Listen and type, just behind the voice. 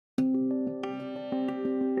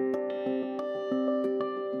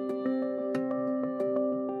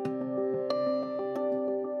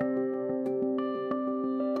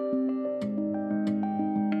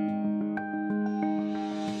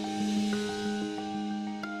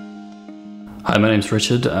Hi, my name's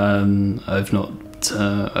Richard. I've been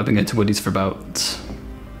going to Woodies for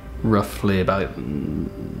roughly about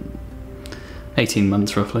 18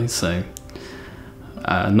 months, roughly. So,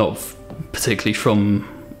 not particularly from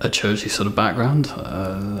a churchy sort of background.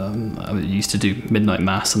 I used to do midnight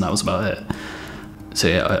mass, and that was about it. So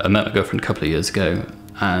yeah, I met my girlfriend a couple of years ago,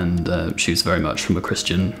 and she was very much from a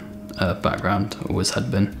Christian background, always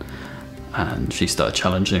had been, and she started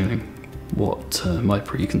challenging what my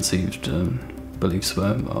preconceived beliefs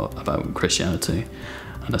were about Christianity,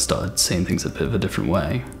 and I started seeing things a bit of a different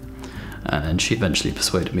way, and she eventually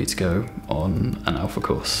persuaded me to go on an Alpha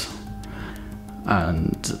course.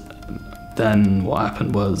 And then what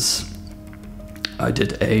happened was I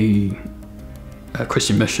did a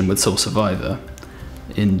Christian mission with Soul Survivor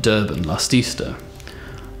in Durban last Easter,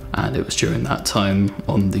 and it was during that time,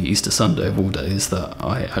 on the Easter Sunday of all days, that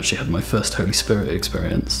I actually had my first Holy Spirit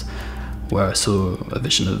experience, where I saw a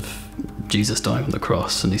vision of Jesus dying on the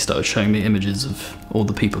cross, and he started showing me images of all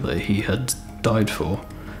the people that he had died for,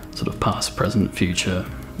 sort of past, present, future,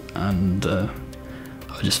 and I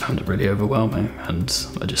just found it really overwhelming, and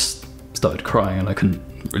I just started crying, and I couldn't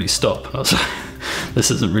really stop. And I was like, this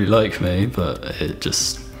isn't really like me, but it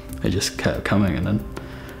just kept coming, and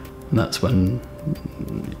that's when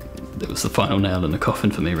it was the final nail in the coffin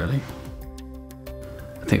for me, really.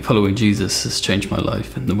 I think following Jesus has changed my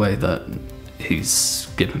life in the way that he's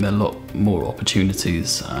given me a lot more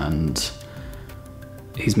opportunities, and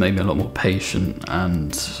he's made me a lot more patient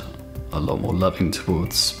and a lot more loving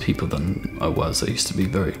towards people than I was. I used to be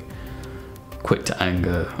very quick to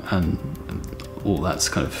anger, and all that's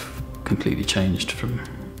kind of completely changed from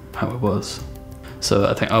how I was. So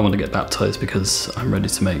I think I want to get baptised because I'm ready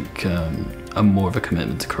to make a more of a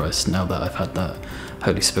commitment to Christ now that I've had that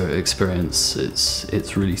Holy Spirit experience.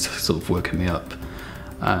 It's really sort of woken me up,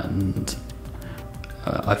 and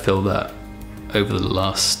I feel that over the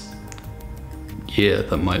last year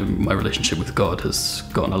that my relationship with God has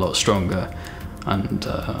gotten a lot stronger, and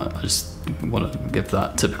I just want to give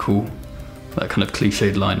that kind of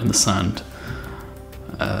cliched line in the sand.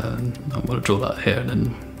 I want to draw that here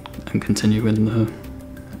and continue in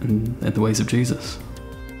the ways of Jesus.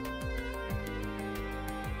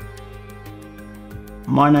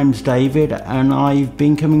 My name's David, and I've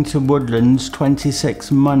been coming to Woodlands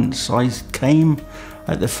 26 months. I came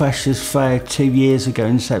at the Freshers' Fair 2 years ago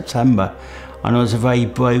in September, and I was a very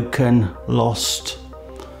broken, lost,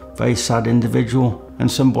 very sad individual,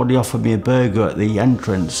 and somebody offered me a burger at the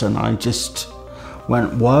entrance, and I just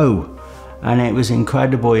went, whoa. And it was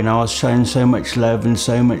incredible, you know, I was shown so much love and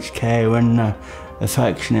so much care and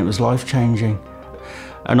affection. It was life-changing.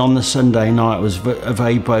 And on the Sunday night, I was a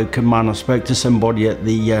very broken man. I spoke to somebody at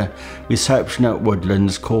the reception at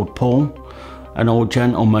Woodlands called Paul, an old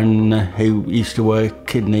gentleman who used to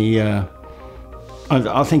work in the,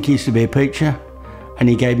 I think he used to be a preacher, and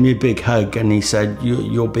he gave me a big hug, and he said,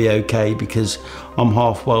 you'll be okay, because I'm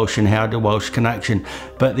half Welsh and he had a Welsh connection.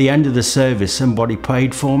 But at the end of the service, somebody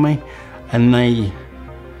prayed for me, and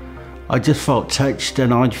I just felt touched,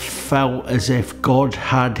 and I felt as if God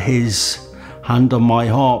had his hand on my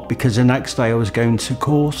heart, because the next day I was going to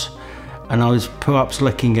court, and I was perhaps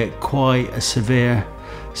looking at quite a severe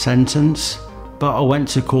sentence, but I went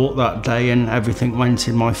to court that day and everything went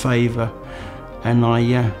in my favour, and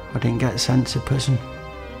I didn't get sent to prison.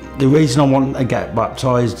 The reason I want to get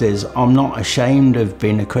baptised is I'm not ashamed of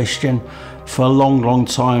being a Christian. For a long, long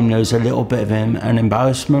time there was a little bit of an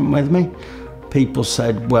embarrassment with me. People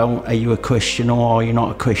said, well, are you a Christian or are you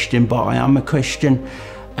not a Christian? But I am a Christian,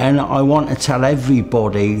 and I want to tell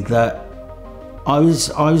everybody that I was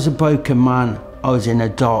a broken man. I was in a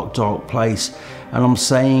dark, dark place, and I'm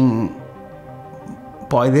saying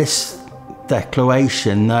by this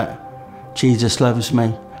declaration that Jesus loves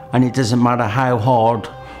me, and it doesn't matter how hard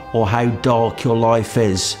or how dark your life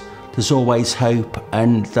is, there's always hope,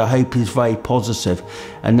 and the hope is very positive,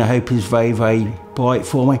 and the hope is very, very bright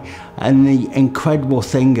for me. And the incredible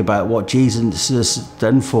thing about what Jesus has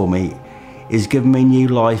done for me is given me new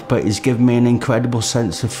life, but he's given me an incredible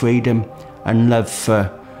sense of freedom and love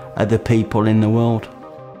for other people in the world.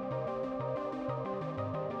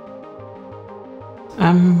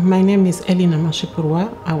 My name is Elina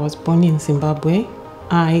Masvipurwa. I was born in Zimbabwe.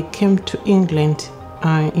 I came to England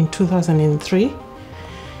in 2003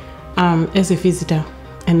 as a visitor,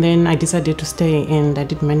 and then I decided to stay, and I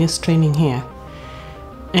did my nurse training here.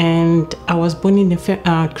 And I was born in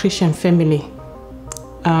a Christian family,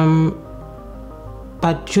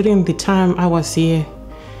 but during the time I was here,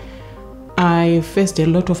 I faced a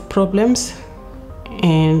lot of problems,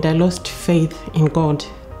 and I lost faith in God.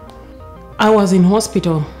 I was in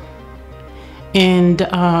hospital, And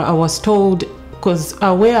I was told, because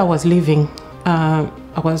where I was living, I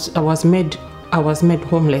was made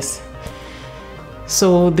homeless.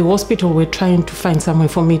 So the hospital were trying to find somewhere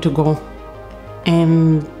for me to go,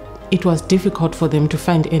 and it was difficult for them to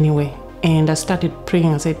find anywhere. And I started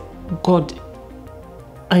praying. I said, God,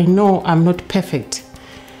 I know I'm not perfect,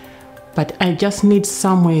 but I just need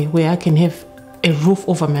somewhere where I can have a roof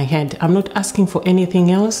over my head. I'm not asking for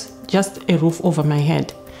anything else, just a roof over my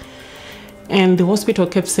head. And the hospital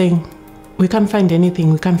kept saying, we can't find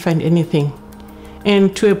anything, we can't find anything.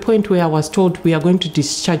 And to a point where I was told, we are going to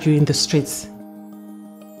discharge you in the streets.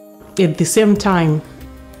 At the same time,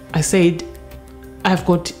 I said, I've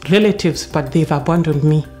got relatives, but they've abandoned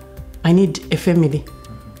me. I need a family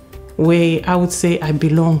where I would say I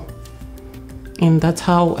belong. And that's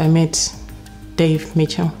how I met Dave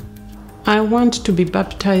Mitchell. I want to be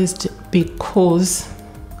baptized because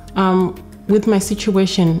with my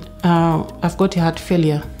situation, I've got a heart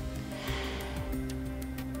failure.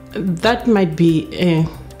 That might be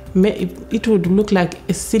it would look like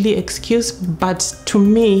a silly excuse, but to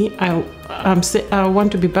me, I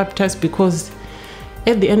want to be baptized because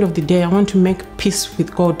at the end of the day, I want to make peace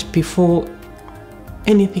with God before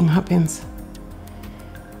anything happens.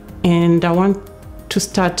 And I want to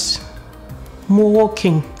start more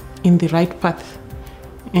walking in the right path.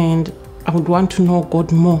 And I would want to know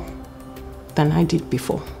God more than I did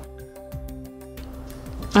before.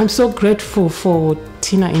 I'm so grateful for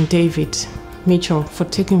Tina and David Mitchell for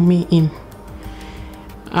taking me in.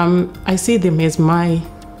 I see them as my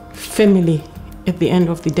family at the end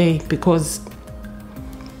of the day, because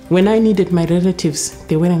when I needed my relatives,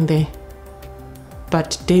 they weren't there.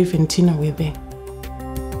 But Dave and Tina were there.